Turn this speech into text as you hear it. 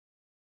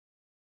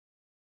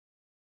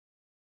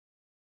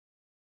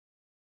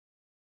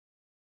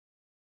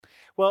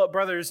Well,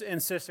 brothers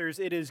and sisters,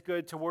 it is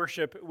good to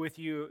worship with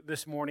you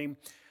this morning.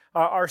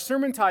 Our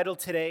sermon title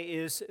today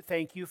is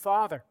Thank You,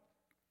 Father.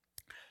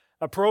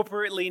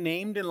 Appropriately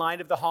named in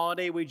light of the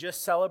holiday we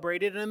just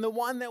celebrated and the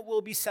one that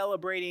we'll be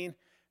celebrating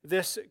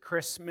this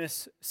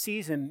Christmas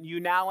season.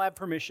 You now have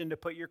permission to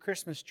put your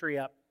Christmas tree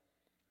up.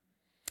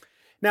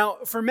 Now,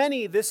 for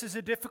many, this is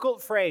a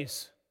difficult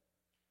phrase.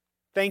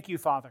 Thank you,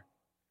 Father.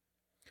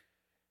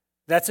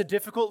 That's a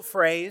difficult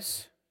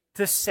phrase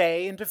to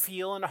say and to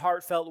feel in a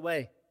heartfelt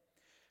way.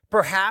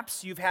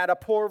 Perhaps you've had a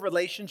poor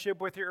relationship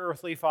with your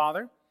earthly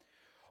father,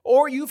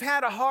 or you've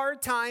had a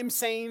hard time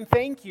saying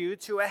thank you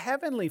to a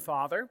heavenly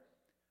Father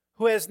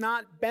who has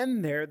not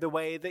been there the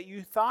way that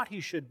you thought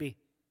he should be.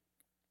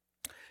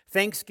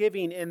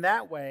 Thanksgiving in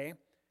that way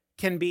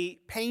can be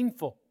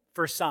painful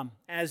for some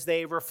as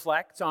they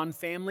reflect on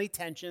family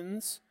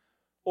tensions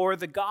or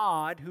the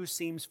God who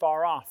seems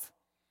far off.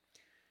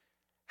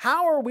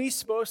 How are we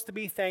supposed to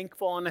be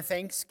thankful on a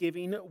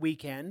Thanksgiving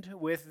weekend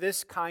with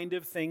this kind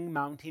of thing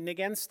mounting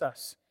against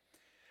us?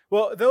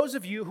 Well, those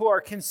of you who are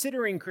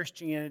considering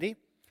Christianity,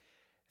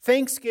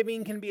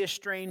 Thanksgiving can be a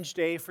strange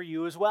day for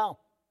you as well.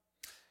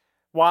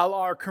 While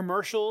our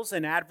commercials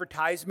and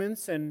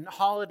advertisements and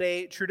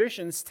holiday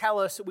traditions tell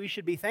us we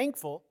should be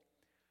thankful,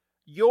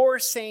 your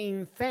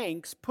saying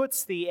thanks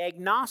puts the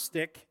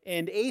agnostic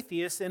and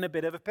atheist in a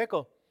bit of a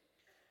pickle.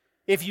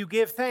 If you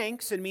give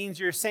thanks, it means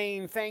you're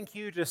saying thank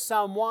you to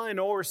someone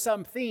or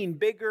something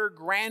bigger,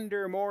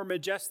 grander, more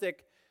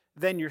majestic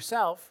than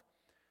yourself.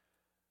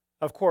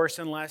 Of course,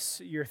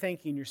 unless you're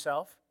thanking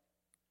yourself.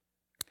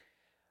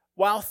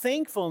 While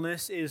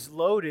thankfulness is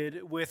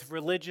loaded with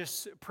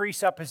religious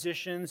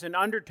presuppositions and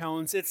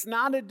undertones, it's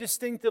not a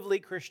distinctively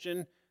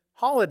Christian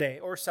holiday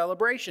or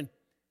celebration.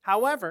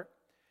 However,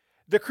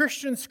 the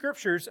Christian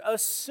scriptures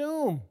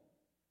assume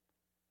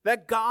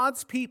that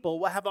God's people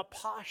will have a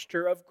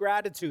posture of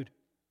gratitude.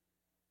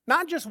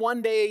 Not just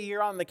one day a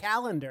year on the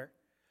calendar,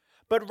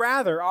 but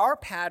rather our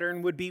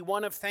pattern would be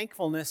one of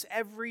thankfulness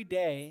every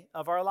day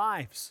of our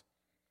lives.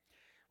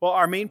 Well,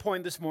 our main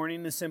point this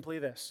morning is simply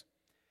this.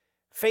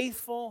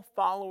 Faithful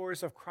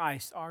followers of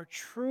Christ are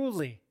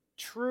truly,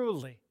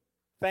 truly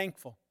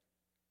thankful.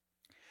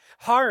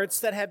 Hearts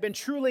that have been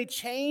truly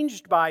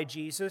changed by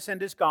Jesus and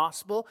His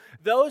gospel,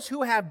 those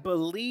who have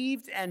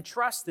believed and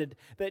trusted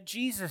that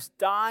Jesus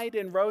died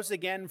and rose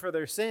again for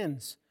their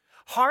sins,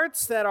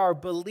 hearts that are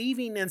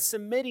believing and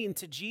submitting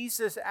to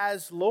Jesus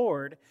as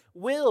Lord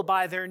will,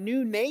 by their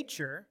new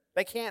nature,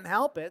 they can't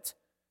help it,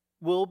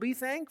 will be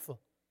thankful.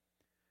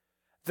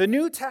 The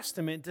New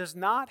Testament does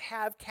not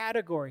have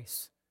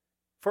categories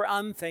for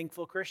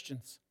unthankful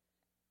Christians.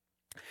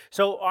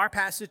 So our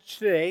passage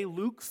today,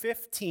 Luke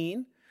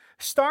 15,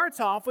 starts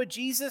off with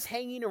Jesus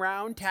hanging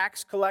around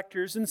tax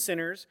collectors and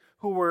sinners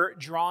who were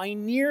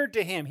drawing near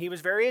to Him. He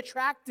was very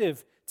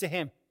attractive to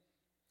Him.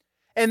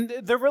 And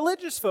the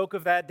religious folk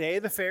of that day,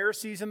 the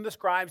Pharisees and the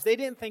scribes, they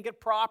didn't think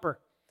it proper.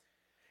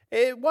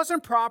 It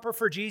wasn't proper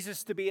for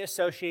Jesus to be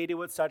associated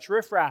with such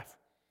riffraff.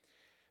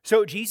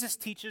 So Jesus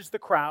teaches the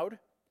crowd,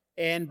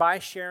 and by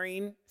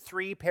sharing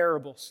 3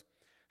 parables.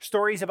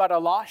 Stories about a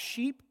lost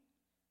sheep,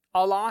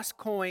 a lost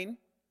coin,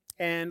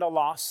 and a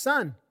lost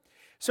son.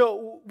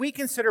 So we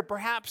consider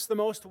perhaps the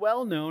most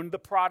well-known the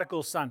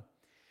prodigal son.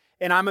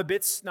 And I'm a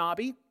bit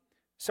snobby,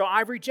 so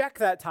I reject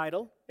that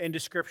title and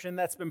description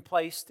that's been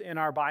placed in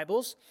our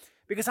Bibles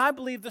because I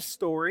believe the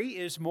story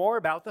is more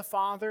about the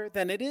father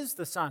than it is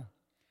the son.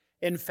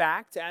 In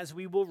fact, as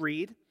we will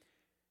read,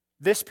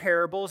 this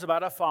parable is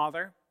about a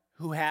father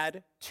who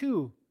had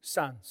 2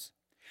 sons.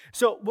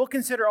 So we'll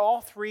consider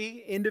all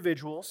 3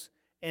 individuals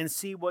and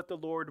see what the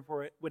Lord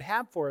would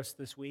have for us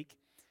this week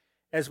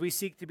as we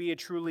seek to be a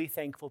truly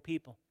thankful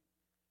people.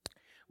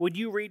 Would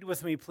you read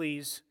with me,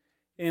 please,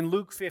 in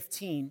Luke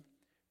 15,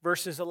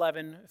 verses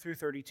 11 through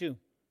 32.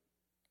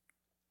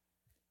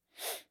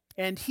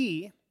 And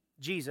he,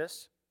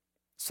 Jesus,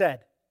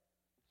 said,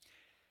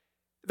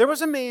 "There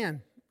was a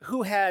man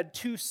who had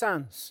 2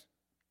 sons,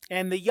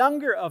 and the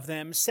younger of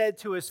them said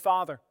to his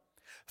father,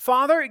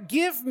 'Father,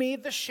 give me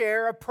the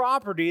share of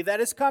property that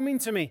is coming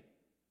to me.'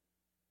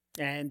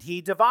 And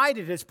he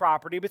divided his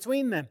property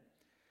between them.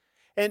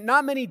 And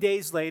not many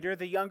days later,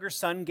 the younger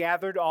son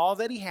gathered all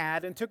that he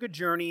had and took a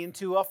journey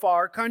into a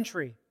far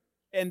country.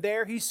 And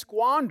there he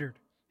squandered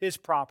his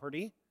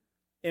property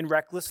in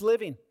reckless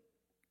living.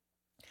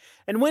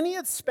 And when he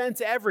had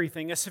spent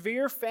everything, a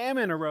severe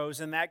famine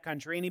arose in that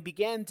country, and he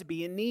began to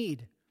be in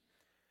need.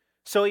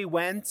 So he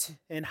went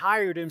and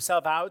hired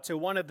himself out to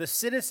one of the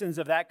citizens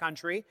of that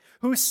country,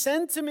 who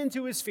sent him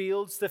into his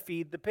fields to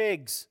feed the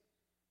pigs.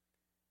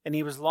 And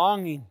he was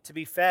longing to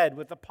be fed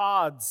with the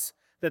pods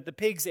that the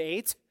pigs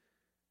ate,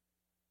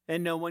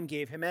 and no one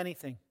gave him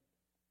anything.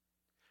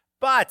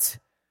 But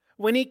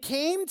when he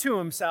came to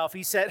himself,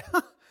 he said,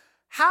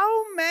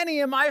 'How many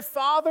of my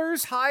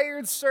father's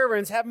hired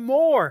servants have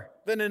more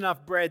than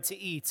enough bread to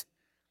eat?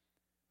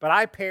 But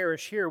I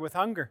perish here with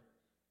hunger.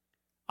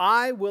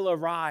 I will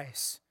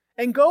arise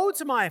and go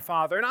to my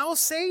father, and I will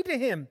say to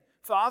him,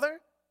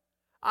 Father,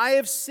 I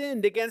have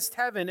sinned against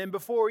heaven and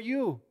before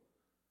you.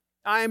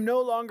 I am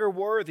no longer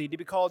worthy to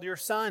be called your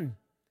son.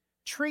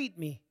 Treat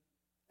me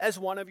as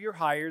one of your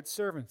hired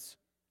servants."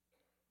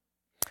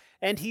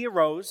 And he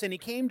arose and he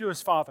came to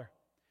his father.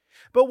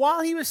 But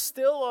while he was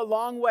still a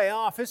long way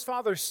off, his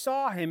father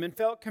saw him and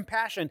felt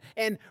compassion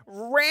and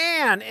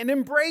ran and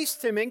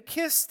embraced him and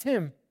kissed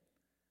him.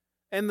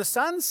 And the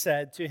son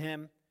said to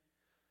him,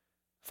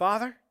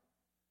 "Father,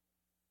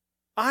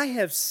 I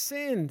have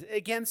sinned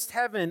against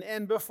heaven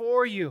and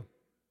before you.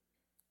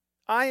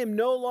 I am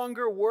no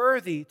longer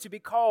worthy to be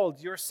called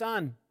your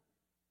son."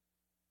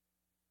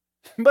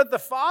 But the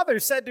father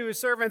said to his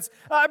servants,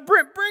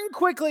 Bring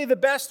quickly the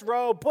best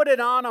robe, put it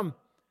on him.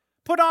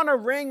 Put on a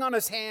ring on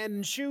his hand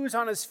and shoes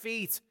on his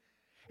feet.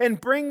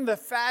 And bring the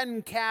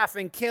fattened calf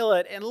and kill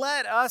it, and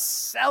let us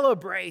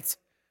celebrate.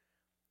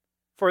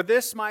 For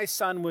this my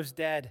son was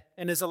dead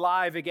and is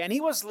alive again.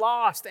 He was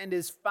lost and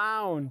is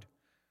found."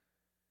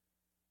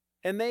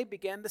 And they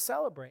began to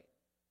celebrate.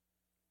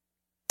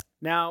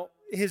 Now,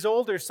 his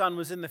older son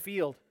was in the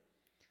field.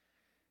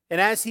 And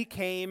as he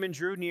came and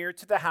drew near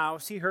to the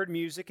house, he heard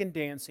music and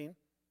dancing.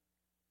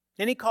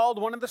 And he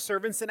called one of the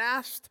servants and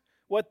asked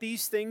what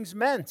these things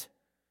meant.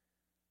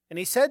 And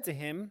he said to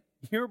him,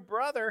 "Your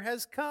brother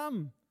has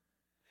come,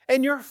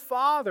 and your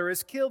father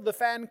has killed the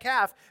fattened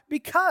calf,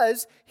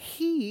 because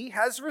he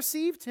has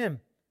received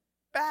him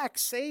back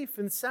safe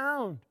and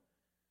sound."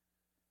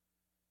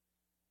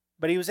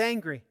 But he was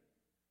angry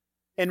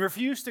and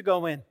refused to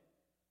go in.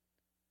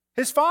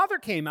 His father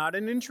came out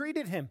and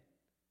entreated him.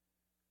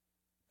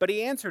 But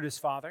he answered his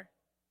father,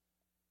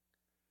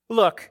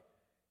 "Look,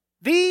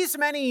 these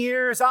many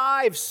years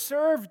I've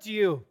served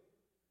you.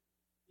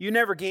 You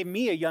never gave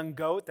me a young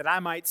goat that I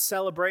might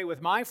celebrate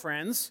with my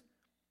friends.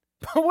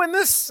 But when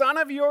this son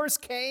of yours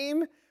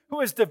came,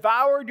 who has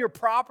devoured your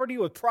property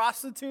with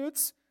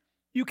prostitutes,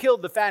 you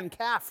killed the fattened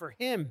calf for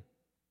him."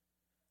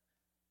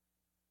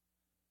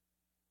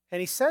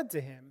 And he said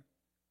to him,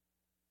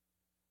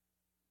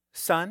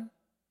 "Son,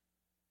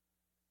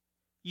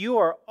 you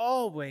are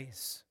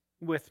always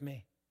with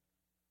me,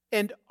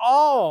 and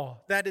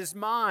all that is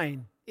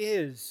mine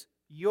is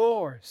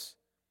yours.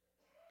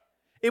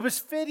 It was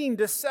fitting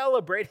to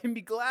celebrate and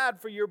be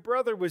glad, for your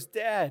brother was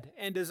dead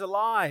and is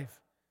alive.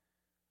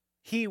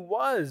 He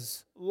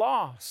was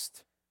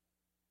lost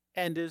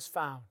and is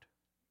found."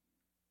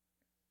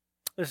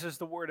 This is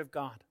the word of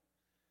God.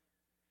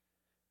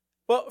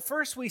 Well,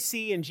 first we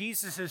see in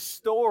Jesus'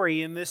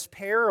 story in this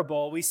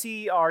parable, we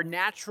see our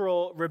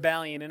natural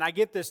rebellion. And I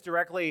get this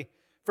directly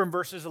from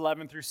verses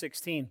 11 through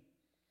 16.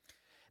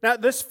 Now,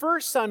 this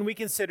first son we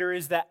consider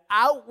is the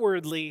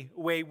outwardly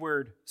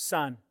wayward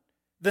son,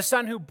 the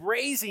son who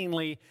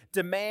brazenly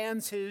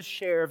demands his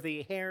share of the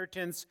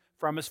inheritance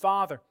from his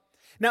father.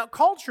 Now,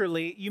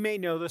 culturally, you may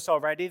know this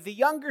already, the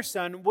younger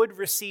son would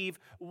receive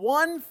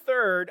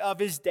 1/3 of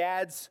his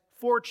dad's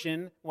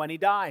fortune when he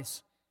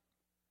dies.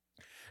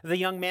 The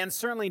young man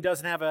certainly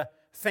doesn't have a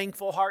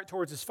thankful heart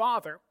towards his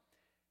father.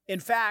 In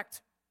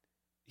fact,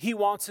 he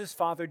wants his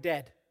father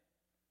dead.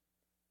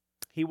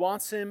 He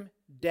wants him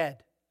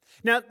dead.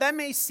 Now, that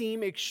may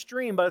seem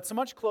extreme, but it's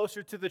much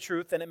closer to the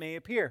truth than it may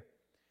appear.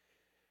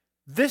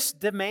 This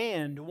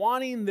demand,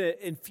 wanting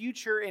the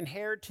future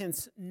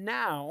inheritance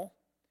now,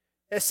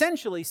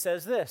 essentially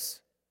says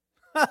this: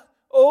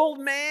 "Old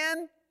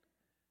man,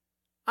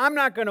 I'm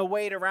not going to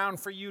wait around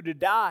for you to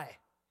die.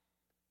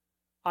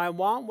 I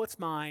want what's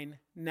mine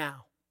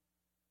now."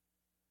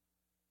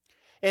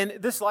 And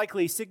this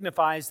likely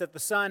signifies that the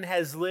son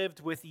has lived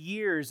with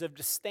years of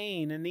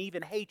disdain and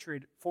even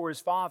hatred for his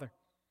father.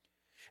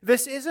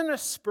 This isn't a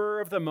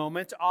spur of the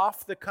moment,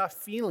 off-the-cuff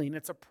feeling.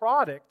 It's a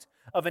product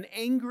of an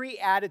angry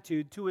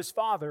attitude to his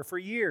father for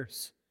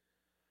years.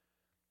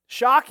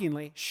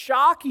 Shockingly,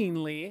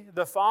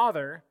 the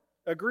father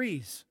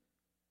agrees.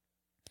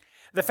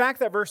 The fact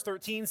that verse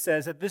 13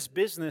 says that this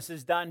business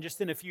is done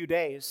just in a few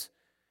days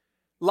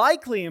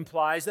likely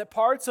implies that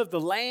parts of the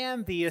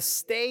land, the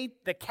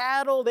estate, the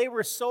cattle, they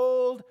were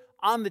sold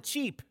on the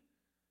cheap,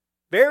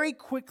 very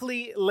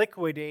quickly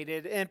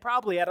liquidated, and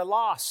probably at a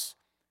loss.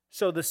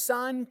 So the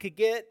son could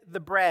get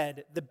the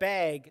bread, the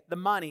bag, the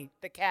money,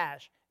 the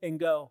cash, and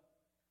go.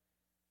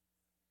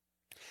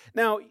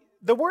 Now,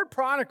 the word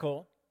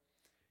prodigal,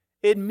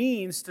 it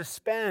means to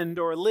spend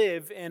or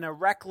live in a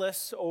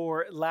reckless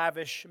or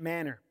lavish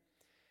manner.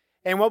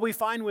 And what we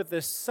find with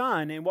this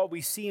son and what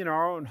we see in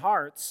our own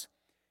hearts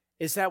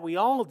is that we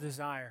all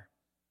desire,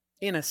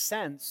 in a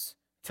sense,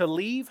 to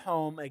leave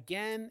home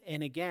again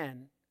and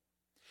again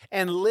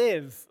and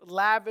live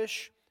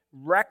lavish,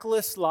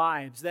 reckless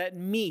lives that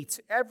meet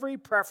every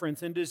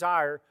preference and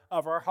desire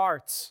of our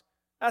hearts.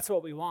 That's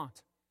what we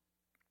want.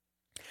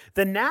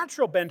 The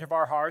natural bent of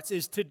our hearts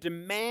is to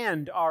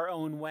demand our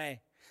own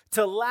way,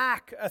 to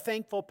lack a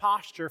thankful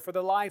posture for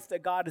the life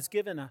that God has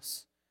given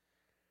us.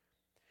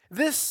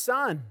 This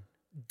son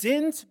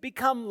didn't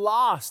become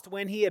lost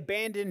when he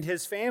abandoned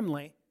his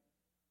family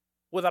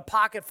with a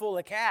pocket full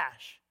of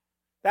cash.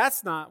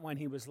 That's not when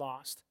he was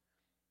lost.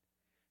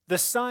 The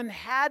son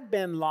had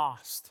been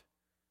lost,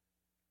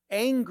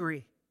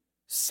 angry,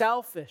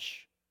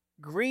 selfish,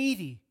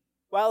 greedy,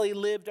 while he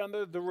lived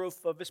under the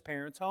roof of his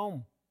parents'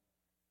 home.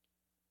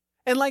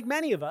 And like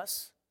many of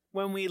us,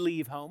 when we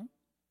leave home,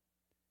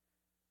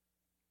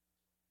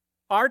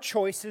 our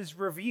choices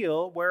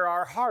reveal where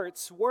our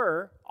hearts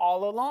were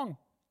all along.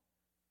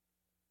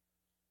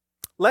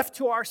 Left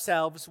to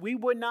ourselves, we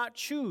would not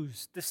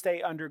choose to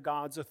stay under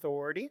God's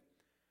authority,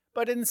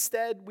 but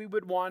instead we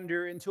would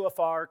wander into a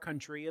far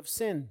country of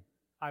sin,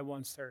 I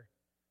once heard.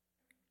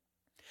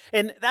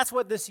 And that's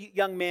what this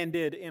young man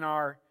did in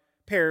our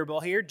parable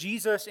here.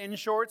 Jesus, in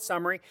short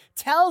summary,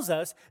 tells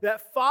us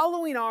that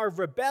following our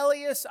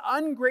rebellious,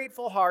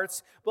 ungrateful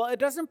hearts, well, it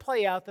doesn't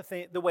play out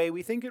the way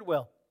we think it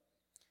will.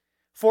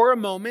 For a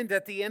moment,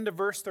 at the end of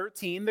verse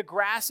 13, the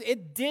grass,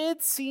 it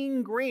did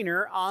seem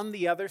greener on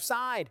the other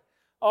side.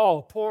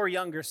 Oh, poor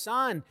younger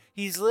son.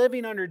 He's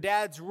living under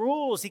dad's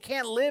rules. He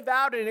can't live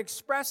out and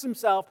express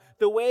himself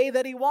the way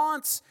that he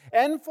wants.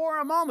 And for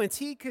a moment,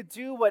 he could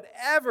do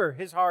whatever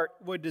his heart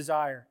would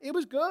desire. It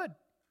was good.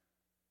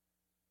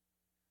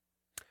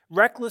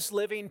 Reckless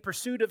living,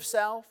 pursuit of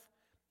self,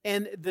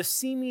 and the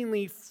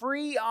seemingly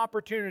free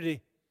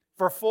opportunity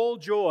for full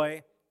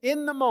joy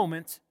in the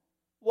moment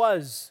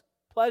was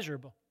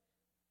pleasurable.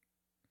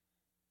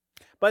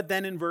 But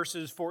then in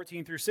verses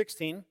 14 through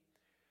 16,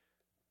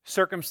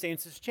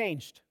 circumstances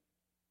changed,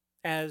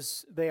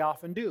 as they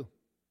often do.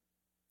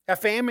 A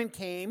famine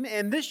came,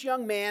 and this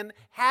young man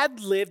had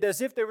lived as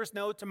if there was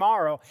no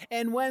tomorrow.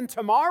 And when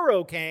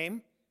tomorrow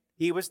came,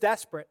 he was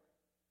desperate.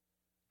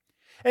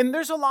 And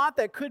there's a lot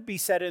that could be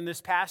said in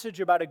this passage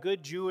about a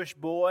good Jewish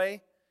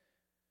boy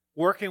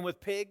working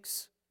with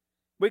pigs.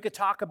 We could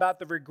talk about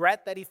the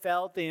regret that he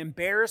felt, the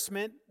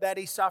embarrassment that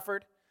he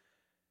suffered.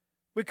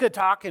 We could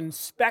talk and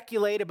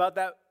speculate about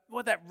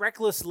what that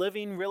reckless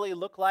living really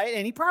looked like.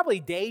 And he probably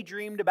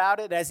daydreamed about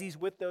it as he's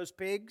with those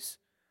pigs.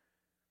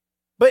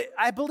 But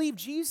I believe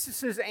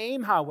Jesus'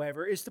 aim,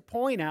 however, is to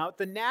point out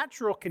the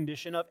natural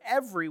condition of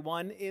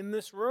everyone in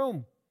this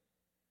room.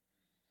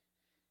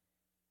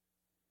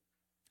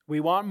 We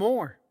want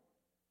more.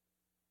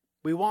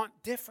 We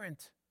want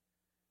different.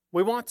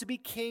 We want to be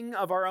king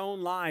of our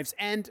own lives.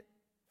 And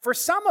for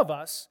some of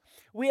us,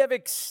 we have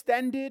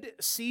extended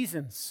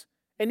seasons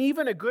and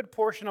even a good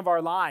portion of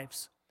our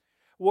lives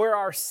where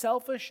our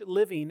selfish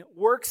living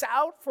works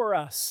out for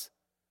us,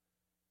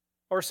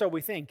 or so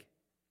we think.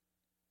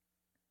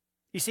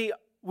 You see,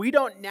 we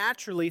don't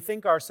naturally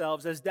think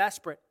ourselves as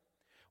desperate.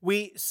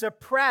 We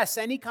suppress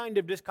any kind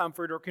of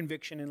discomfort or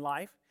conviction in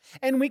life,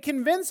 and we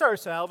convince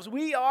ourselves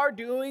we are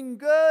doing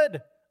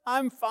good.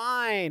 I'm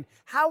fine.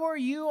 How are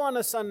you on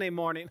a Sunday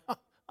morning?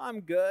 I'm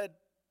good.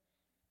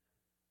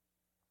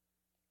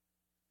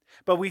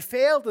 But we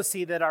fail to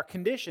see that our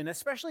condition,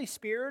 especially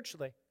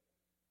spiritually,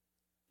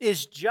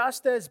 is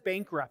just as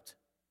bankrupt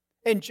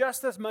and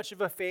just as much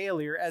of a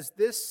failure as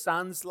this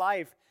son's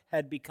life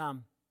had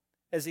become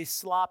as he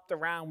slopped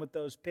around with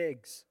those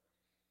pigs.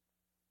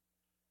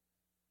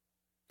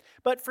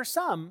 But for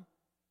some,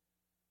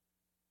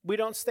 we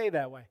don't stay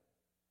that way.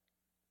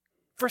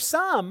 For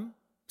some,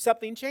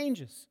 something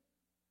changes.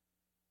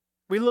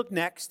 We look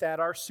next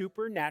at our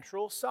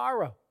supernatural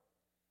sorrow.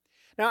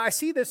 Now, I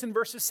see this in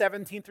verses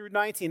 17 through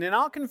 19, and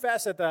I'll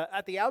confess at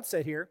the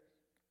outset here,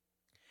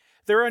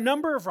 there are a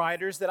number of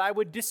writers that I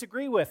would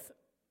disagree with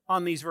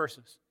on these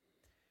verses.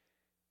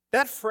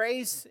 That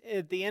phrase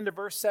at the end of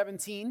verse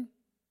 17,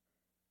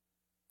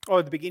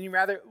 or the beginning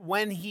rather,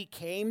 when he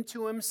came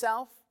to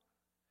himself,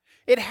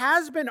 it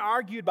has been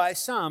argued by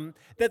some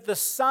that the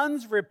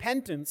son's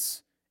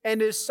repentance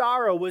and his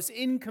sorrow was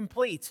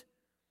incomplete.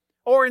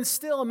 Or in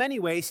still many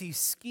ways, he's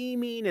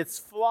scheming, it's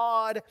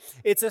flawed,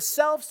 it's a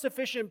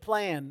self-sufficient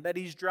plan that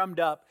he's drummed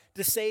up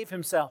to save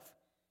himself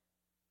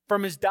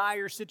from his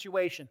dire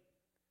situation.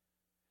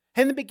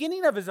 In the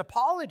beginning of his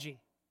apology,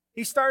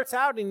 he starts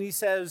out and he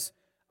says,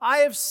 I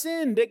have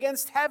sinned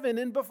against heaven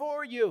and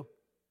before you.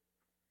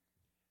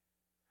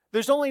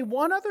 There's only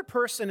one other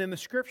person in the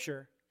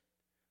scripture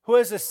who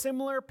has a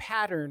similar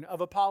pattern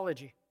of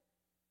apology.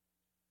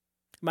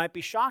 It might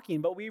be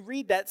shocking, but we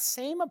read that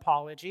same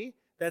apology,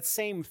 that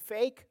same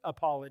fake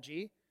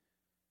apology,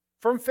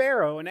 from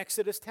Pharaoh in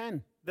Exodus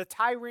 10, the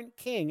tyrant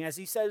king, as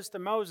he says to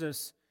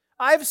Moses,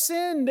 I've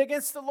sinned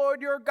against the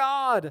Lord your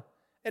God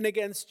and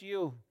against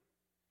you.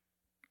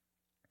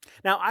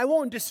 Now, I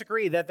won't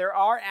disagree that there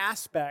are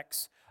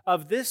aspects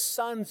of this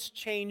son's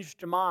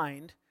changed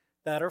mind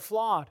that are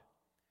flawed.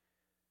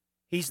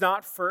 He's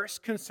not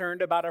first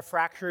concerned about a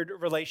fractured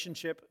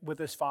relationship with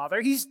his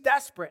father. He's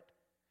desperate.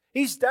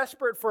 He's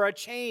desperate for a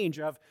change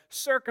of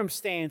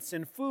circumstance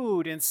and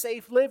food and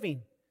safe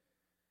living.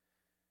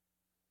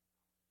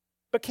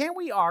 But can't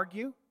we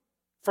argue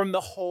from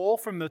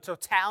the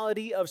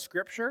totality of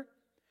Scripture,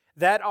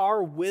 that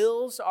our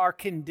wills are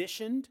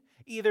conditioned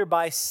either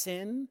by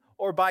sin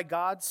or by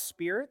God's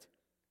Spirit?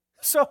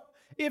 So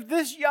if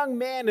this young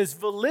man is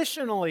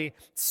volitionally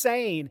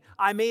saying,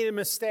 I made a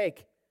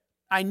mistake,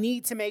 I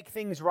need to make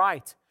things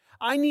right,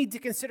 I need to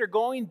consider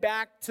going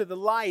back to the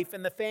life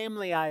and the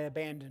family I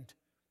abandoned,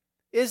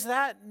 is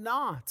that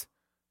not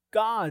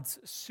God's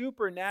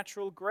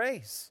supernatural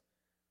grace?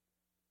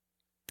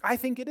 I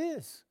think it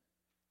is.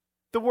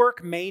 The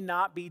work may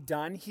not be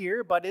done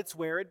here, but it's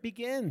where it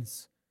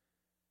begins.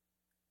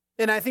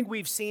 And I think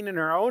we've seen in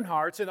our own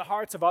hearts, in the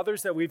hearts of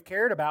others that we've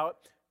cared about,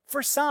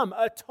 for some,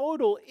 a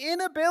total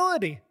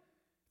inability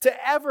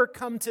to ever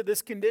come to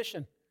this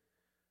condition.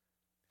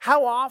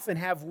 How often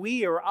have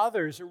we or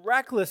others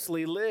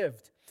recklessly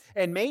lived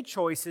and made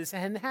choices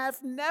and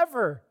have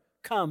never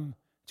come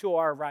to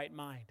our right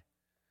mind?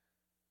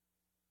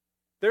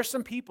 There's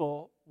some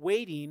people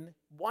waiting,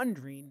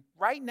 wondering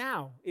right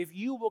now if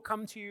you will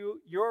come to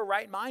your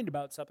right mind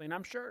about something,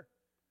 I'm sure.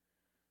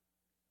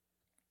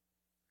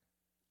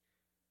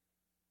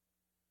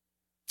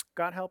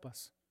 God help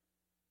us.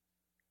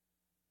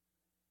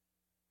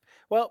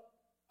 Well,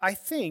 I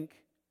think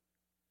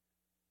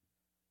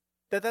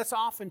that that's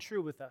often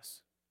true with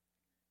us.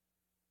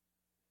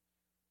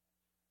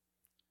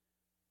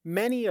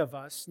 Many of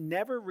us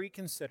never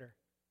reconsider.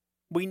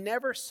 We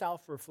never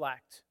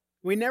self-reflect.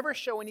 We never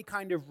show any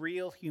kind of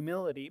real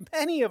humility.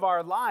 Many of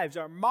our lives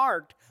are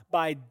marked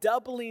by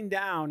doubling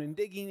down and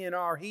digging in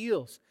our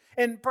heels.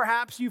 And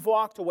perhaps you've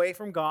walked away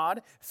from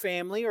God,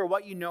 family, or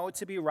what you know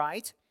to be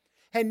right.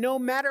 And no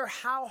matter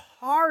how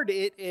hard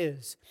it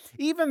is,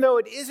 even though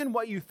it isn't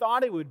what you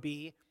thought it would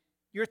be,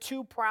 you're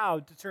too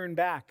proud to turn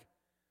back.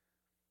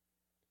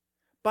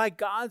 By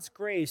God's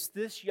grace,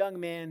 this young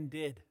man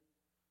did.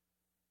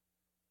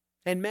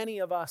 And many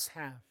of us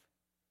have.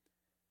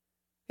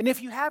 And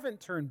if you haven't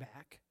turned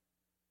back,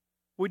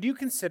 would you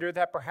consider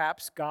that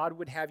perhaps God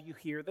would have you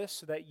hear this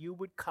so that you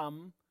would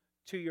come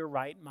to your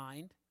right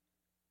mind?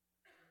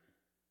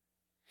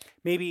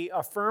 Maybe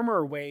a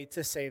firmer way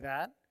to say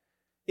that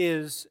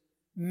is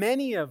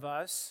many of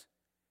us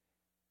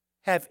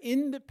have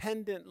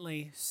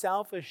independently,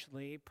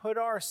 selfishly put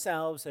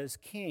ourselves as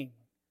king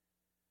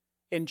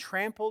and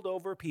trampled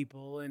over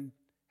people and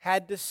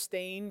had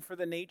disdain for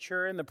the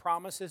nature and the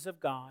promises of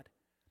God.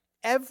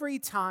 Every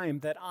time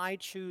that I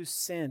choose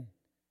sin,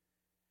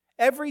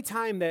 every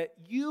time that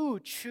you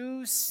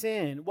choose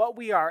sin, what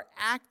we are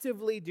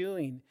actively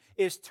doing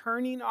is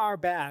turning our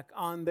back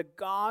on the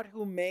God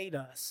who made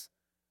us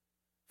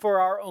for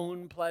our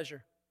own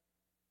pleasure.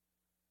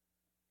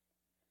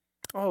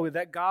 Oh,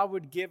 that God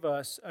would give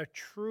us a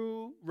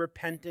true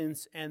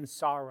repentance and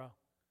sorrow.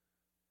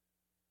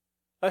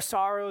 A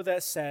sorrow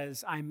that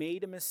says, I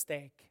made a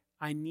mistake.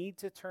 I need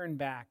to turn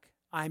back.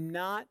 I'm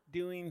not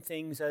doing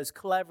things as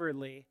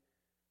cleverly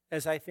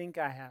as I think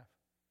I have.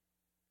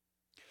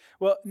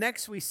 Well,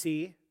 next we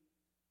see,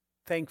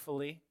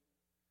 thankfully,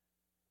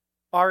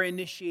 our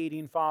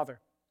initiating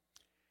Father.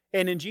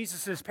 And in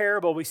Jesus'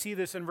 parable, we see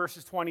this in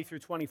verses 20 through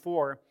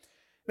 24.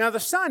 Now the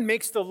son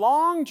makes the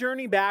long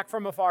journey back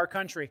from a far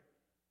country.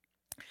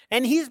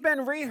 And he's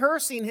been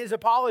rehearsing his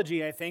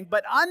apology, I think,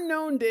 but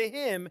unknown to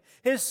him,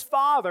 his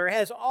father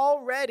has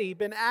already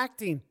been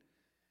acting.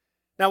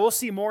 Now we'll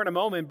see more in a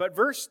moment, but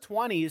verse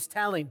 20 is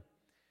telling.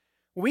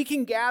 We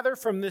can gather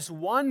from this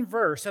one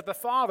verse that the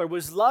father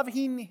was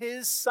loving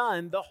his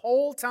son the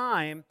whole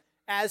time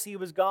as he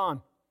was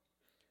gone.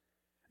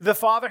 The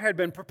father had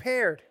been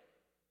prepared.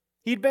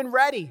 He'd been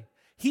ready.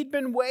 He'd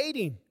been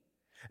waiting.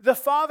 The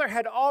father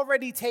had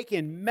already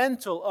taken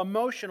mental,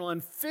 emotional,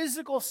 and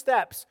physical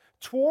steps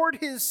toward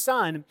his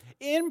son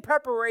in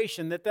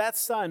preparation that that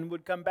son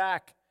would come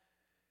back.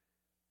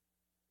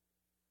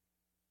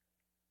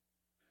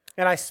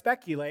 And I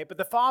speculate, but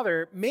the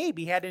father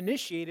maybe had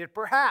initiated,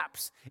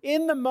 perhaps,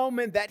 in the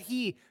moment that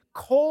he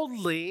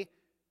coldly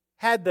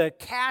had the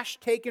cash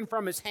taken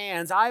from his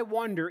hands. I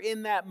wonder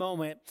in that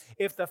moment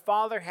if the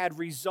father had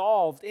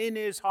resolved in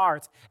his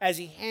heart as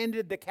he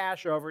handed the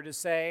cash over to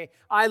say,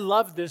 I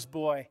love this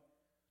boy,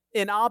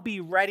 and I'll be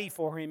ready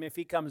for him if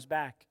he comes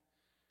back.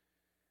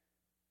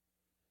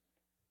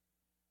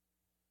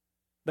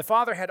 The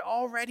father had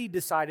already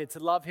decided to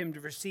love him,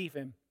 to receive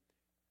him,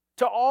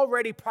 to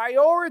already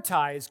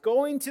prioritize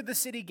going to the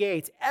city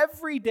gate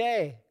every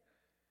day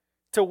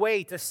to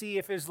wait to see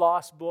if his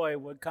lost boy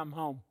would come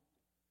home.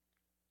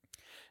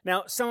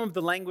 Now, some of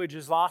the language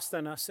is lost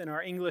on us in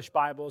our English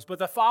Bibles, but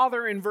the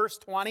father in verse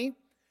 20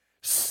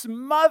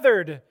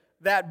 smothered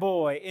that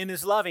boy in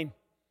his loving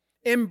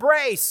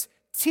embrace,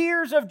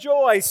 tears of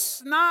joy,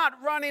 snot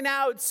running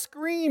out,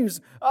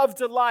 screams of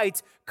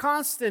delight,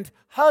 constant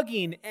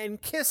hugging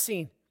and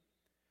kissing.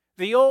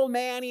 The old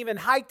man even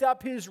hiked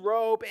up his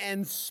robe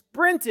and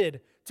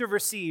sprinted to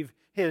receive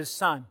his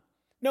son.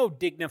 No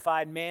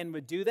dignified man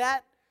would do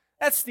that.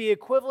 That's the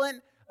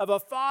equivalent of a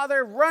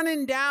father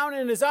running down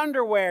in his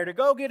underwear to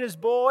go get his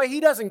boy. He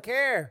doesn't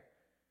care.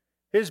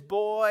 His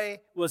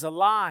boy was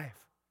alive,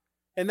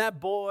 and that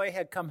boy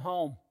had come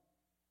home.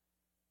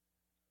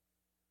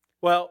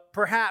 Well,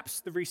 perhaps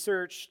the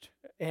researched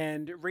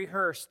and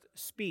rehearsed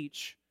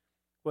speech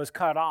was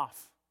cut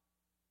off.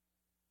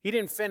 He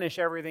didn't finish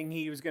everything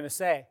he was going to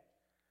say.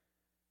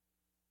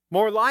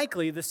 More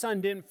likely, the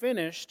son didn't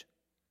finish,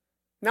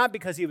 not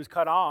because he was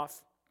cut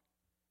off,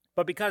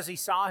 but because he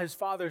saw his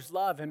father's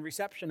love and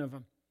reception of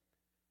him.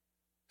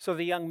 So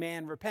the young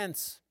man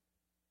repents,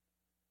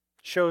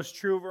 shows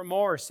true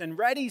remorse, and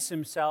readies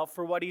himself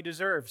for what he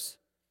deserves.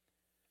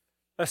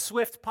 A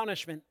swift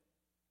punishment,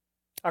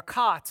 a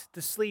cot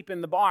to sleep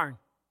in the barn,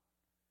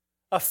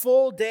 a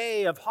full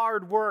day of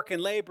hard work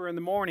and labor in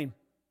the morning,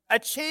 a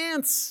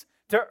chance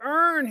to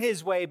earn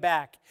his way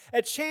back,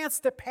 a chance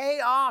to pay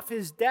off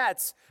his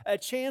debts, a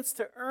chance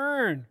to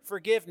earn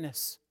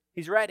forgiveness.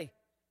 He's ready.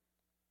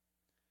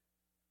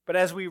 But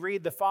as we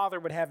read, the Father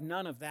would have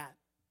none of that.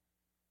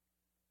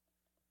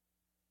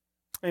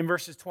 In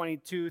verses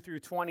 22 through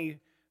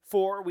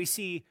 24, we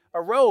see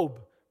a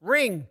robe,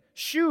 ring,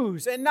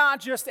 shoes, and not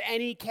just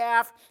any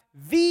calf,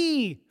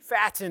 the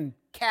fattened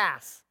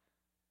calf.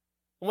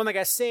 The one that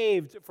got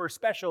saved for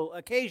special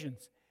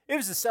occasions. It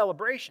was a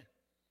celebration.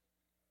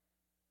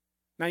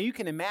 Now you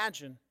can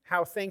imagine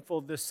how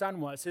thankful this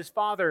son was. His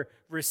father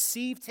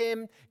received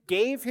him,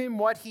 gave him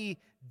what he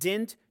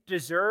didn't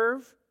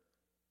deserve,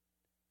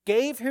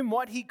 gave him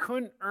what he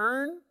couldn't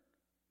earn.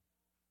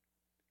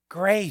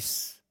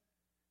 Grace.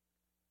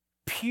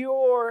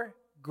 Pure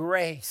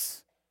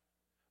grace.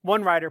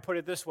 One writer put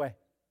it this way: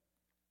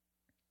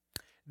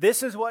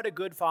 this is what a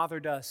good father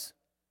does.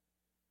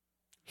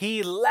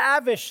 He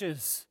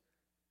lavishes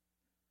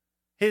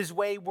his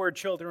wayward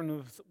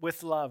children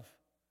with love,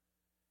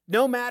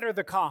 no matter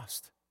the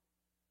cost.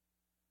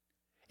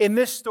 In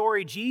this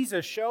story,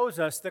 Jesus shows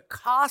us the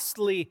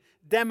costly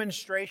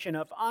demonstration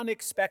of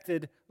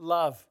unexpected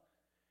love,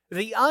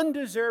 the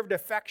undeserved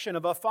affection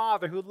of a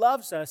father who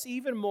loves us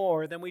even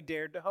more than we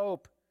dared to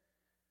hope.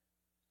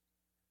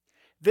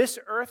 This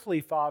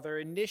earthly father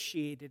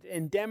initiated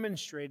and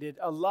demonstrated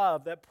a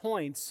love that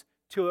points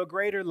to a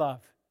greater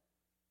love.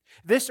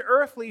 This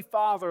earthly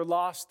father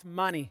lost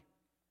money.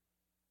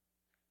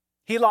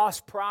 He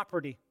lost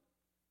property.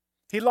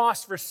 He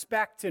lost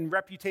respect and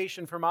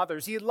reputation from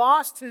others. He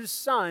lost his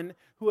son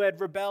who had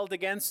rebelled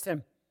against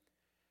him.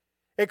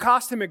 It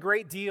cost him a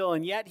great deal,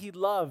 and yet he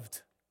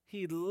loved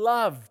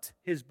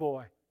his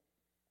boy.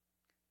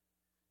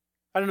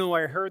 I don't know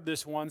where I heard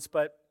this once,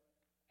 but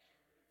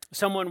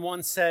someone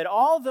once said,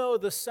 although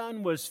the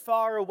son was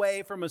far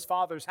away from his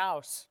father's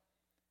house,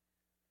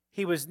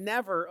 he was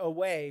never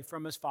away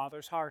from his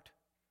father's heart.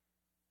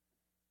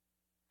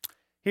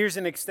 Here's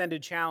an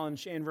extended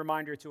challenge and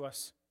reminder to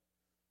us.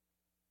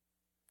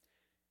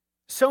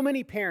 So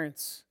many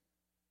parents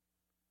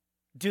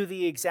do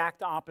the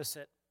exact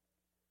opposite,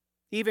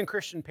 even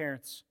Christian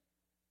parents.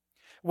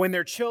 When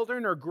their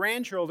children or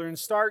grandchildren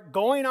start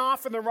going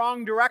off in the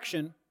wrong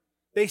direction,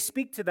 they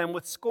speak to them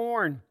with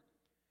scorn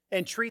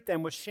and treat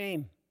them with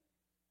shame.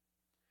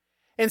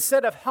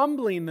 Instead of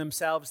humbling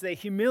themselves, they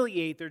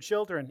humiliate their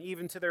children,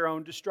 even to their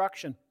own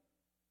destruction.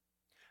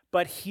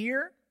 But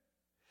here,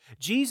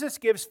 Jesus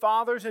gives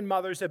fathers and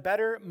mothers a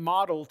better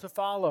model to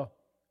follow,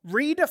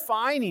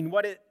 redefining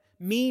what it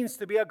means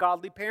to be a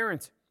godly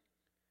parent.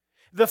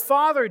 The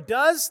father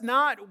does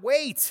not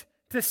wait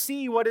to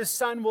see what his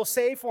son will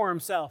say for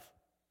himself.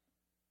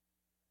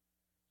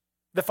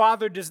 The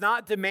father does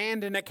not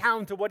demand an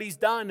account of what he's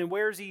done and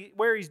where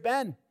he's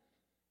been.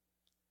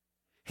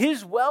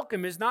 His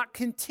welcome is not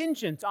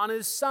contingent on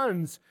his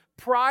son's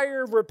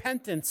prior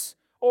repentance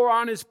or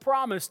on his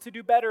promise to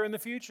do better in the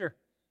future.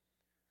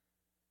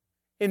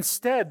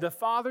 Instead, the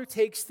father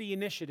takes the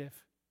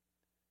initiative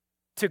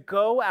to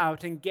go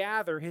out and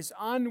gather his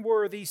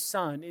unworthy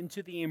son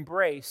into the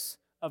embrace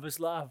of his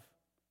love.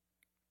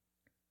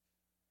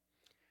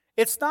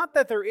 It's not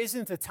that there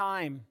isn't a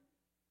time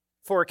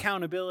for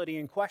accountability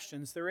and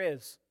questions. There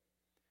is.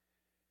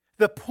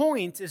 The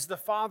point is the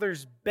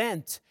father's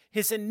bent,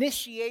 his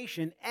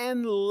initiation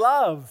and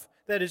love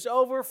that is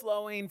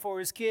overflowing for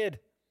his kid.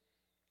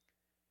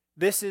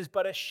 This is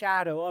but a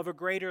shadow of a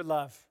greater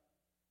love,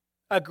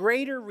 a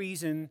greater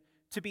reason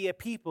to be a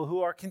people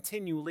who are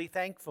continually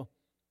thankful.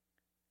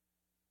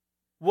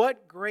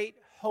 What great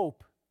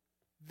hope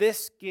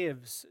this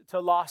gives to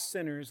lost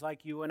sinners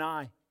like you and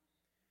I.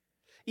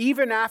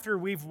 Even after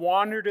we've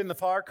wandered in the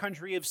far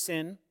country of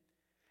sin,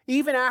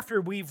 even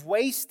after we've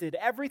wasted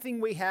everything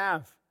we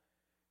have,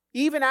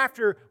 even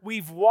after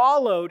we've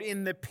wallowed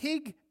in the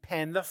pig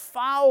pen, the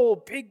foul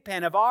pig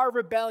pen of our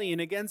rebellion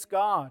against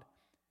God,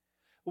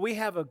 we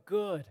have a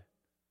good,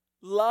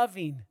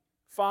 loving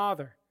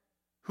Father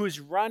who's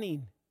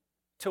running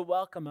to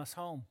welcome us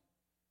home.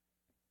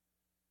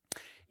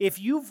 If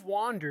you've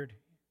wandered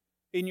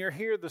and you're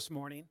here this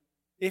morning,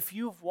 if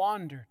you've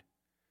wandered,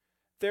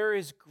 there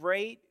is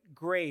great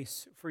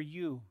grace for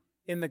you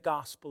in the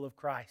gospel of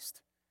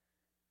Christ.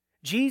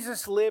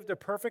 Jesus lived a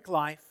perfect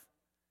life,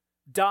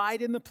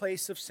 died in the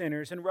place of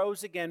sinners, and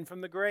rose again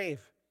from the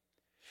grave.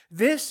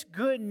 This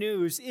good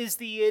news is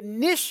the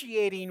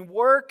initiating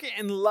work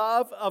and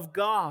love of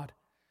God,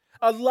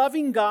 a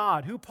loving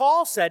God who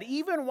Paul said,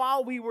 even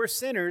while we were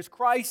sinners,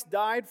 Christ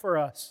died for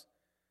us.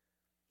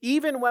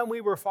 Even when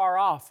we were far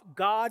off,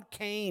 God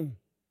came.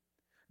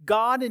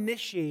 God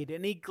initiated,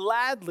 and He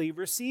gladly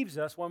receives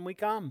us when we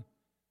come.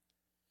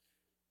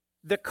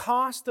 The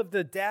cost of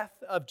the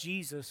death of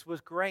Jesus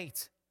was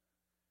great.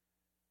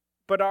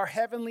 But our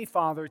Heavenly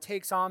Father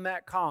takes on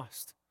that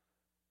cost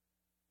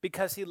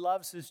because He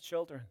loves His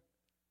children.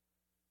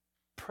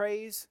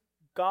 Praise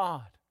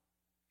God.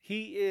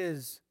 He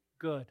is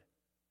good.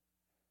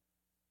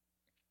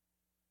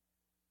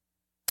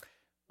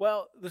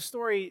 Well, the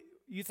story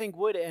you think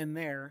would end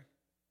there,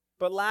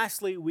 but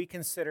lastly, we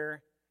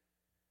consider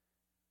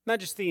not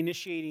just the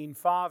initiating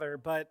father,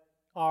 but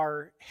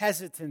our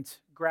hesitant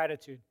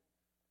gratitude.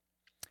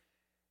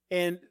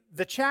 And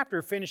the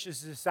chapter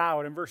finishes this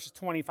out in verses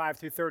 25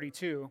 through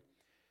 32.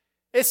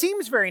 It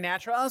seems very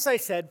natural, as I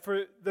said,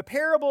 for the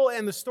parable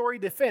and the story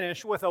to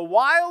finish with a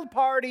wild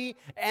party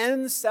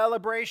and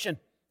celebration.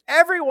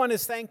 Everyone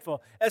is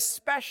thankful,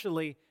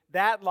 especially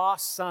that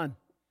lost son.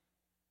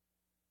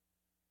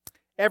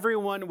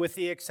 Everyone with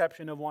the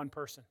exception of one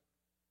person.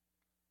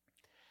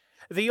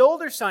 The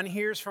older son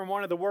hears from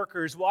one of the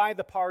workers why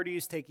the party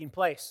is taking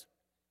place.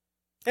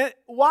 And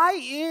why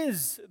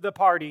is the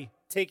party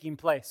taking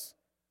place?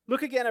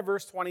 Look again at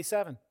verse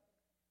 27.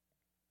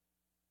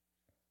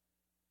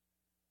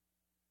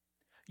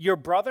 Your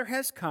brother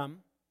has come,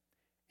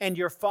 and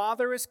your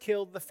father has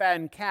killed the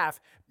fattened calf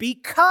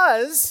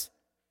because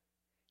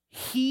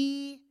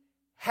he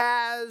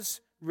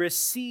has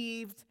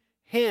received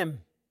him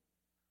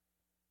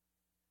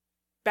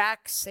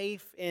back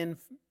safe and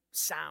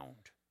sound.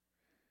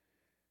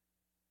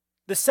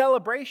 The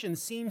celebration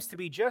seems to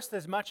be just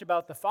as much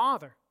about the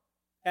father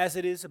as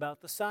it is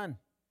about the son,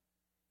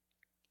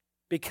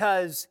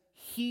 because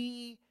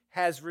he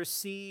has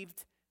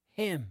received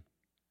him.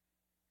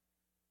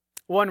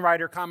 One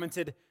writer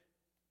commented,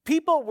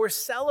 people were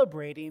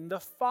celebrating the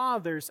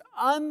Father's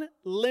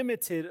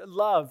unlimited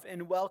love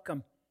and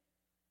welcome,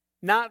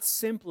 not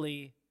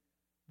simply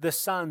the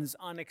Son's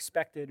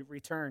unexpected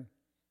return.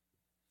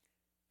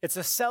 It's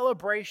a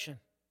celebration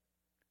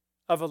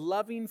of a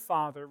loving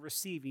Father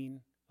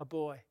receiving a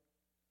boy.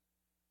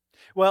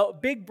 Well,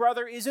 Big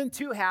Brother isn't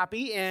too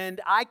happy,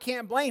 and I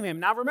can't blame him.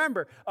 Now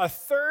remember, a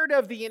third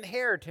of the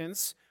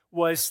inheritance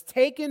was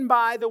taken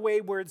by the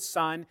wayward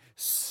son,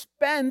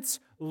 spent,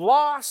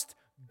 lost,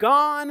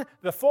 gone.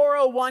 The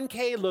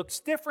 401k looks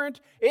different.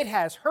 It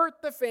has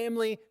hurt the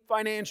family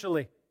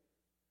financially.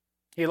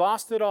 He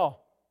lost it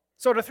all.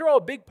 So to throw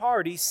a big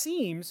party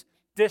seems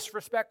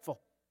disrespectful.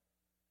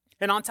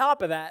 And on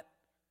top of that,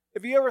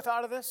 have you ever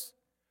thought of this?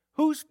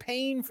 Who's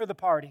paying for the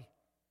party?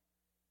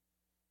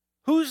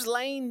 Who's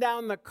laying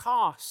down the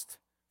cost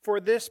for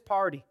this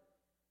party?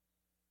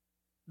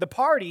 The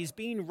party's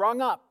being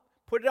rung up.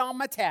 Put it on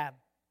my tab.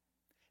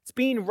 It's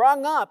being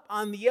rung up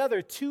on the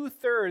other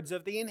 2/3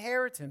 of the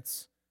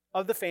inheritance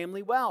of the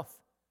family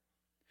wealth.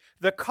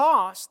 The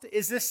cost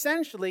is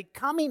essentially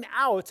coming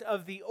out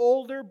of the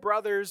older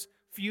brother's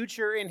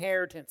future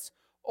inheritance.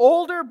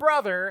 Older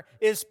brother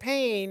is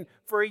paying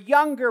for a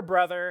younger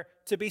brother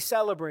to be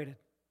celebrated.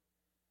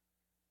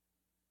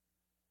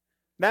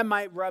 That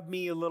might rub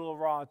me a little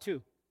raw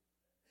too.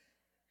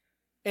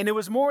 And it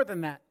was more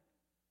than that.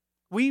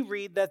 We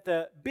read that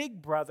the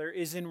big brother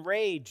is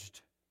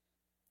enraged,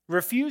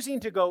 refusing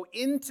to go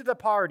into the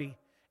party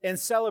and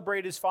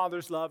celebrate his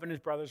father's love and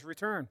his brother's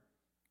return.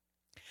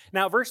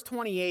 Now, verse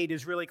 28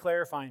 is really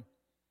clarifying.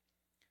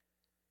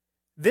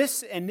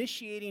 This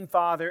initiating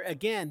father,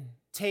 again,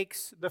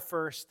 takes the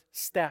first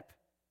step.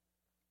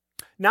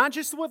 Not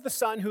just with the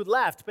son who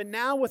left, but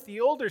now with the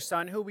older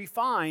son who we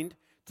find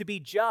to be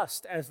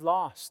just as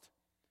lost.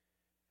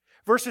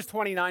 Verses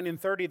 29 and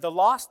 30, the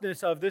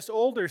lostness of this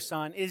older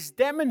son is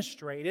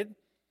demonstrated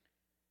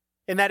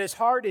in that his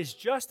heart is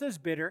just as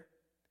bitter,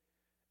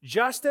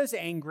 just as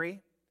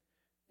angry,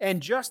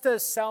 and just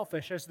as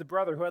selfish as the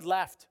brother who had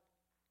left.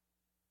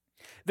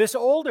 This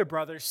older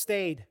brother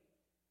stayed,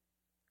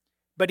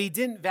 but he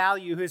didn't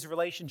value his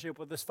relationship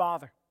with his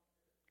father.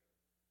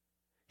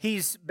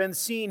 He's been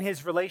seeing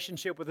his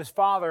relationship with his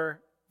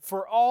father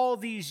for all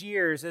these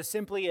years as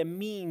simply a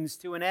means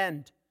to an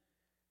end.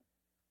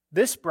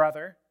 This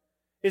brother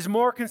is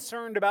more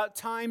concerned about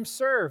time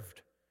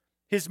served,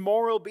 his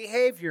moral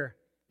behavior,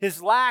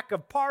 his lack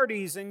of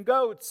parties and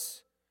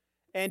goats,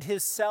 and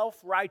his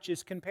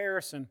self-righteous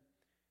comparison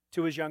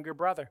to his younger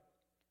brother.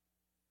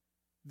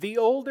 The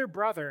older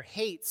brother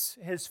hates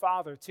his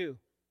father too.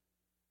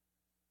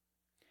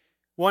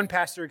 One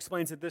pastor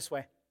explains it this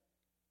way.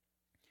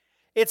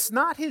 It's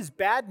not his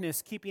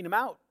badness keeping him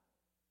out,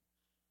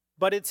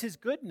 but it's his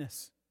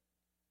goodness.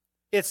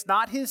 It's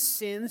not his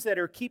sins that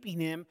are keeping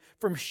him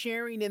from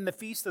sharing in the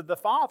feast of the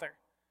Father,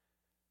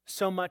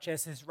 so much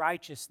as his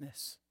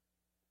righteousness.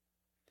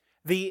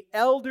 The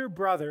elder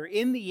brother,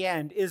 in the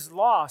end, is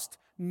lost,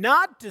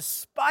 not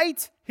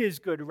despite his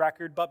good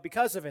record, but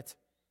because of it.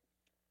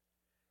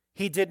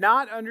 He did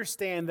not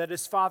understand that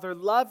his father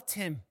loved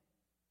him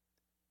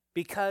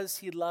because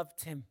he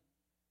loved him,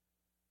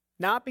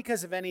 not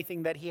because of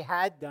anything that he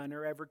had done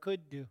or ever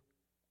could do.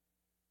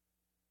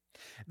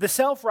 The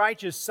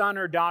self-righteous son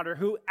or daughter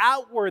who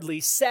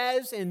outwardly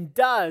says and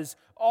does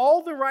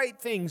all the right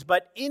things,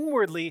 but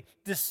inwardly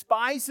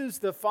despises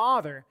the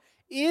father,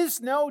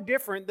 is no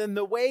different than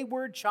the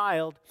wayward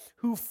child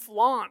who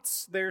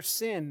flaunts their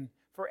sin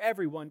for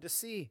everyone to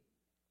see.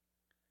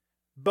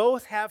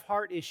 Both have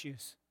heart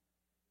issues.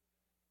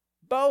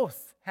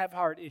 Both have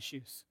heart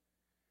issues.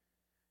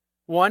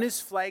 One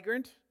is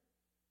flagrant,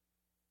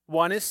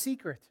 one is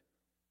secret.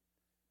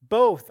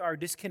 Both are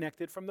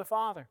disconnected from the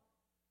Father.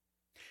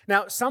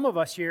 Now, some of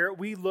us here,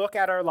 we look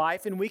at our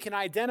life and we can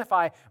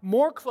identify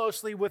more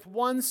closely with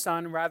one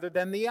son rather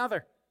than the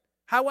other.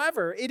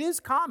 However, it is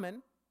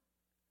common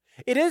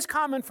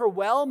for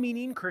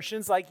well-meaning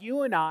Christians like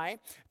you and I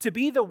to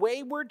be the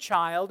wayward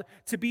child,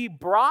 to be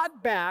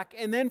brought back,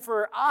 and then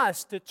for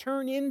us to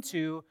turn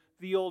into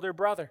the older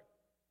brother.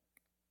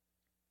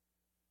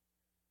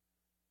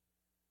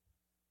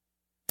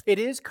 It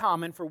is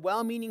common for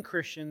well-meaning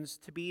Christians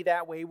to be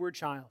that wayward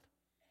child.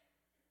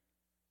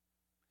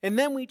 And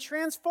then we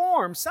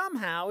transform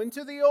somehow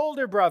into the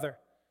older brother.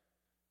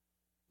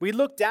 We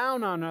look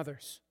down on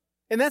others.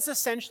 And that's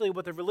essentially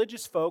what the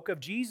religious folk of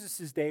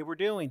Jesus' day were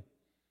doing.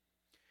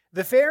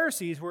 The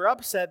Pharisees were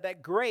upset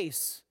that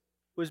grace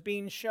was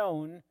being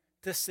shown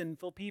to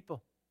sinful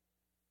people.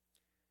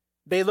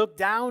 They looked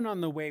down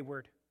on the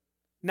wayward,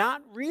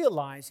 not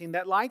realizing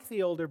that like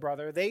the older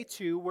brother, they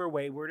too were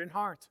wayward in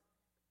heart.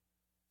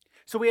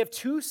 So we have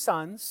two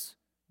sons,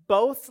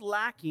 both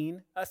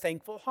lacking a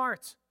thankful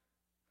heart,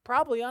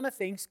 probably on a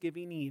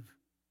Thanksgiving Eve.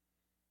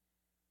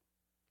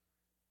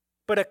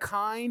 But a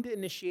kind,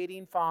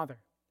 initiating father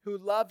who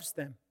loves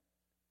them,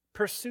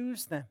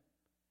 pursues them,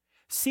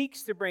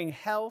 seeks to bring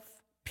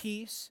health,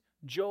 peace,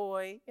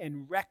 joy,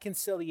 and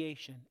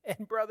reconciliation.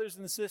 And brothers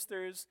and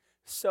sisters,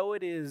 so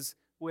it is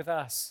with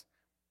us.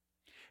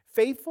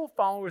 Faithful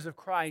followers of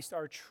Christ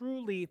are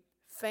truly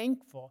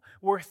thankful.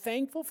 We're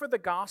thankful for the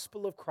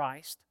gospel of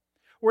Christ.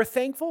 We're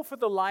thankful for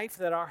the life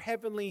that our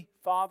Heavenly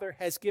Father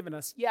has given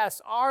us.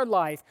 Yes, our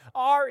life,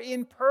 our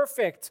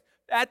imperfect,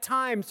 at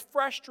times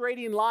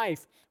frustrating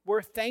life.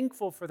 We're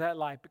thankful for that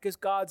life because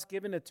God's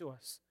given it to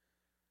us.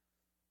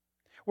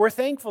 We're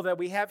thankful that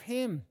we have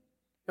Him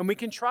and we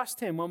can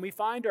trust Him when we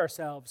find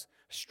ourselves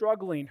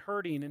struggling,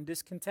 hurting, and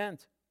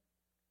discontent.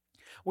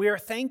 We are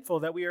thankful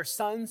that we are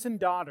sons and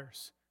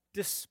daughters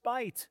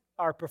despite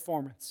our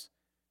performance,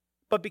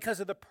 but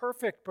because of the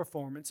perfect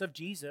performance of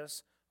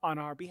Jesus on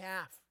our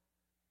behalf.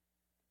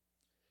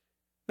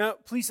 Now,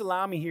 please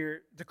allow me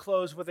here to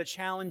close with a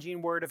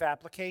challenging word of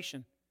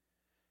application.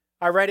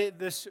 I read it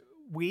this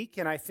week,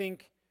 and I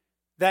think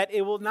that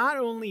it will not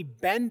only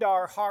bend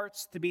our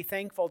hearts to be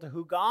thankful to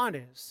who God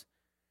is,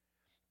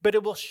 but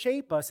it will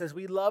shape us as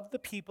we love the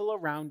people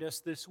around us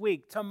this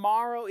week.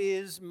 Tomorrow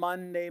is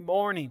Monday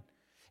morning,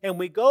 and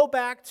we go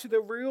back to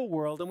the real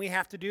world, and we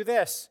have to do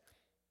this.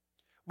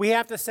 We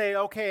have to say,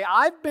 okay,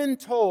 I've been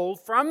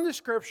told from the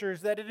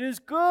Scriptures that it is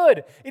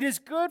good. It is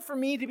good for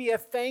me to be a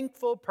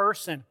thankful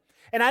person.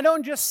 And I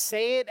don't just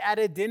say it at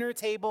a dinner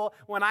table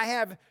when I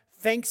have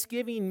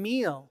Thanksgiving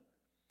meal,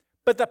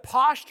 but the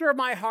posture of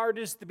my heart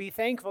is to be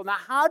thankful. Now,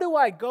 how do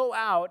I go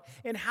out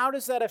and how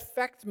does that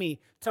affect me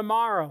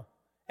tomorrow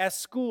at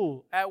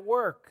school, at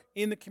work,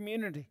 in the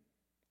community?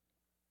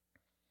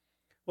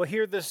 Well,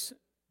 hear this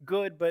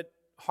good but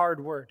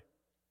hard word.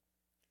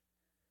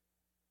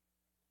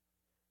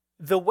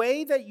 The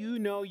way that you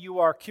know you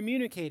are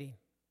communicating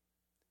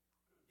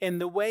and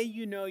the way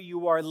you know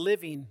you are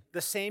living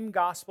the same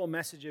gospel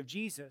message of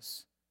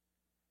Jesus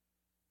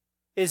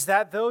is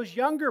that those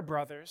younger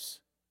brothers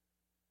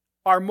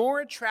are more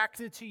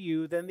attracted to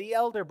you than the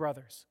elder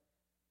brothers.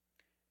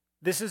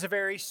 This is a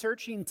very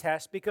searching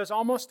test because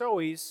almost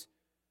always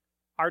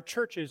our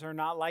churches are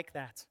not like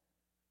that.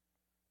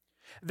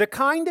 The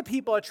kind of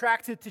people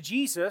attracted to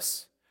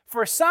Jesus,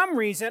 for some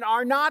reason,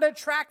 are not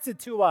attracted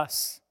to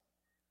us.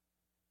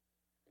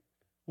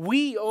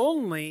 We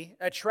only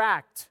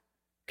attract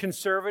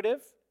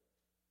conservative,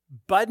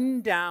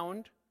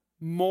 buttoned-down,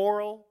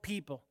 moral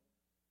people.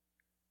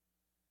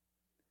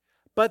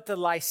 But the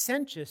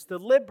licentious, the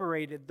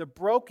liberated, the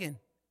broken,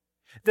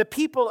 the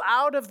people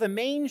out of the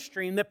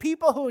mainstream, the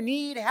people who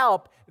need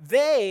help,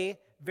 they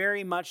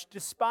very much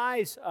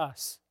despise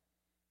us.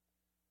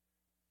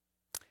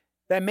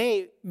 That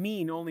may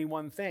mean only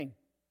one thing.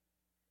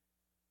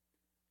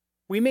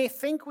 We may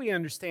think we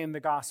understand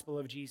the gospel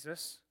of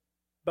Jesus,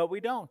 but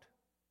we don't.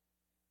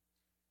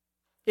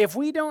 If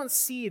we don't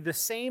see the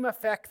same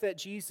effect that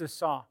Jesus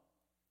saw,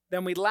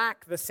 then we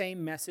lack the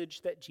same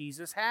message that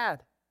Jesus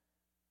had.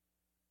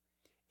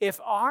 If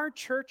our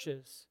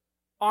churches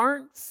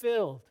aren't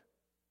filled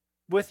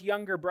with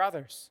younger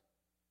brothers,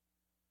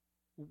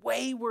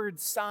 wayward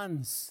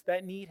sons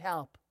that need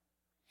help,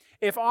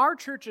 if our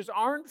churches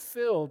aren't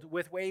filled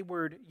with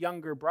wayward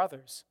younger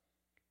brothers,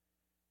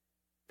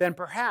 then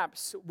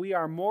perhaps we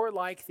are more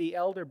like the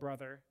elder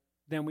brother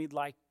than we'd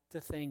like to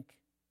think.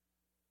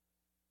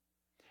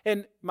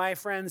 And my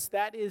friends,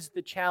 that is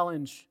the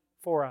challenge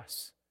for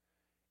us.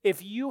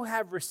 If you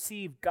have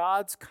received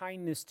God's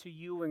kindness to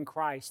you in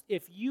Christ,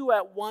 if you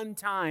at one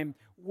time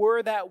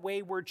were that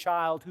wayward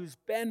child who's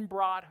been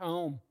brought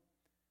home,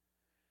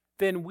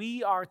 then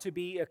we are to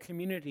be a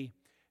community,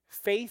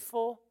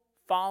 faithful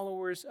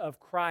followers of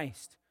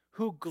Christ,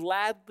 who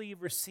gladly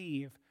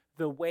receive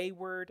the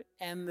wayward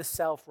and the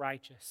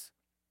self-righteous.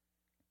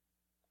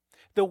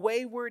 The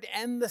wayward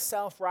and the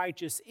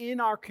self-righteous in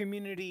our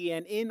community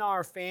and in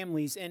our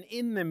families and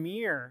in the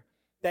mirror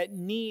that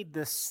need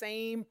the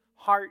same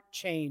heart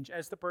change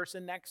as the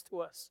person next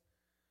to us.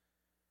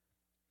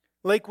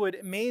 Lakewood,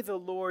 may the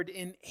Lord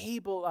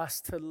enable us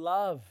to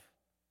love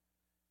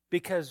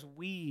because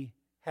we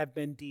have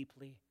been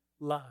deeply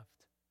loved.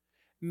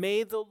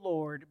 May the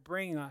Lord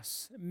bring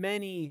us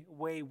many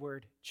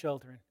wayward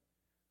children.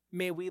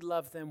 May we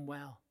love them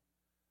well.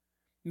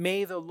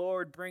 May the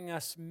Lord bring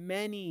us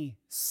many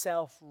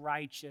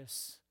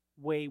self-righteous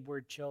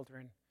wayward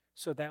children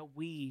so that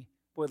we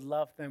would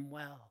love them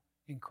well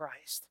in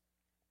Christ.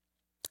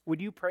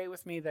 Would you pray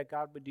with me that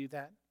God would do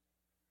that?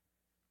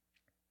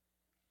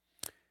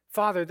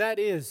 Father, that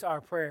is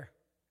our prayer.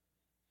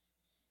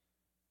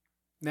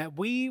 That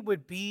we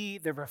would be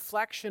the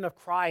reflection of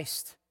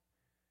Christ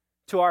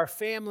to our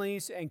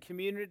families and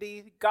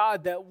community.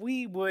 God, that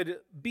we would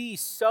be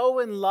so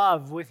in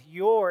love with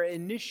your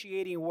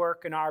initiating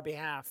work in our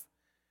behalf.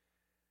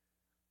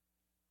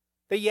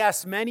 That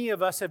yes, many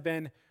of us have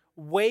been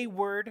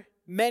wayward,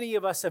 many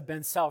of us have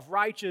been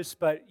self-righteous,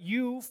 but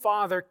you,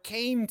 Father,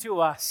 came to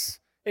us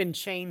and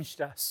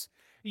changed us.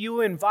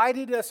 You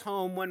invited us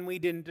home when we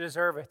didn't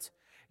deserve it.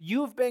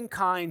 You've been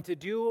kind to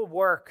do a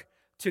work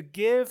to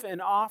give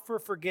and offer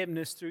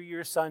forgiveness through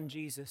your Son,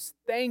 Jesus.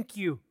 Thank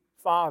you,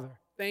 Father.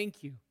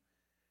 Thank you.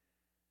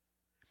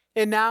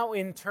 And now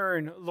in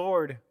turn,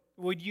 Lord,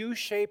 would you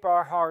shape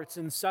our hearts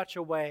in such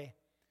a way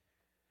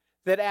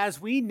that as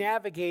we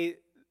navigate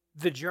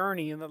the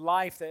journey and the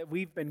life that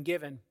we've been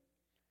given,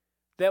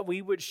 that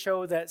we would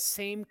show that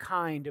same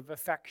kind of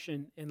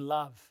affection and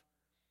love.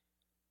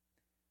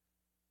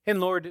 And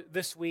Lord,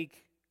 this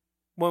week,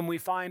 when we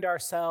find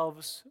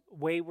ourselves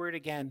wayward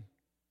again,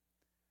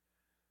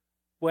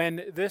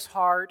 when this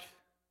heart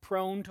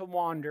prone to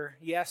wander,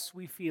 yes,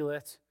 we feel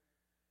it,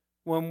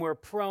 when we're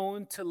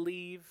prone to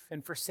leave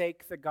and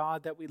forsake the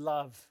God that we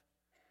love,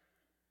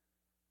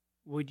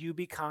 would you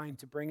be kind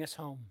to bring us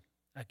home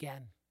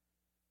again?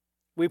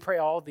 We pray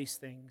all these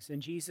things in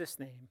Jesus'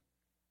 name.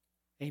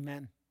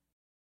 Amen.